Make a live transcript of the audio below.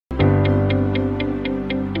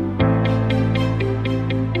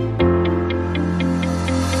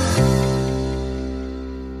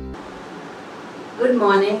Good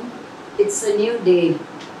morning. It's a new day.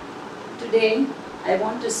 Today I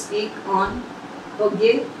want to speak on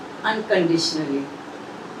forgive unconditionally.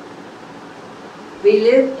 We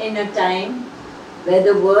live in a time where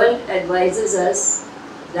the world advises us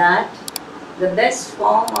that the best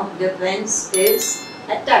form of defense is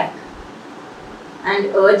attack and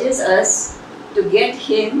urges us to get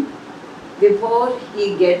him before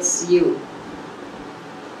he gets you.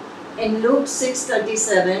 In Luke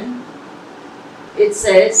 6:37, it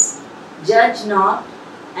says, "Judge not,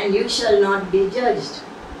 and you shall not be judged.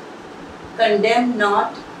 Condemn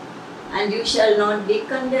not, and you shall not be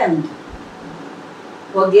condemned.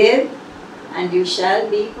 Forgive, and you shall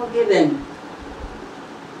be forgiven."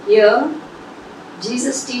 Here,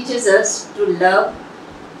 Jesus teaches us to love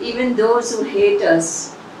even those who hate us.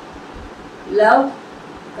 Love,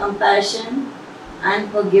 compassion,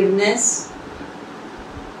 and forgiveness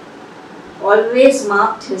always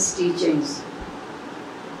marked his teachings.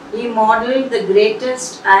 He modeled the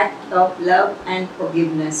greatest act of love and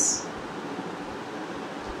forgiveness.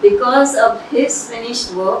 Because of his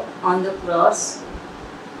finished work on the cross,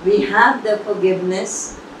 we have the forgiveness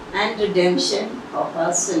and redemption of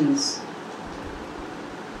our sins.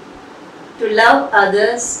 To love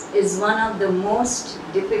others is one of the most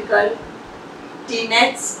difficult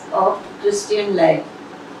tenets of Christian life.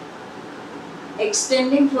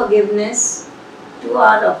 Extending forgiveness to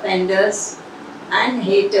our offenders and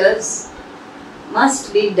haters must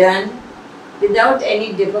be done without any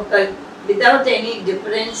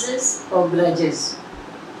differences or grudges.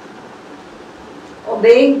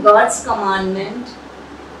 Obeying God's commandment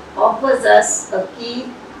offers us a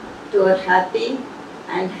key to a happy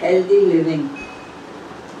and healthy living.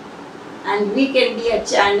 And we can be a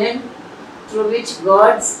channel through which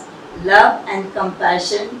God's love and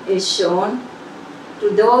compassion is shown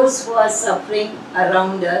to those who are suffering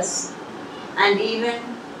around us, and even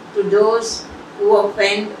to those who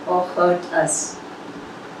offend or hurt us.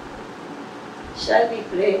 Shall we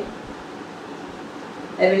pray?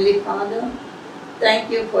 Heavenly Father,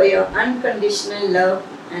 thank you for your unconditional love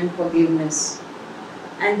and forgiveness,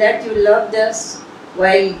 and that you loved us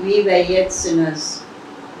while we were yet sinners.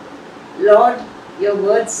 Lord, your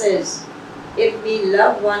word says, if we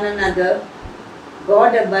love one another,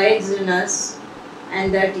 God abides in us,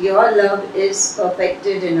 and that your love is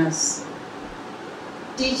perfected in us.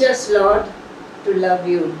 Teach us, Lord, to love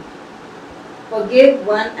you. Forgive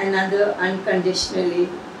one another unconditionally,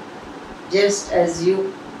 just as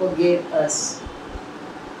you forgave us.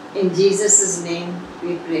 In Jesus' name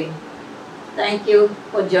we pray. Thank you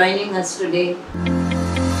for joining us today.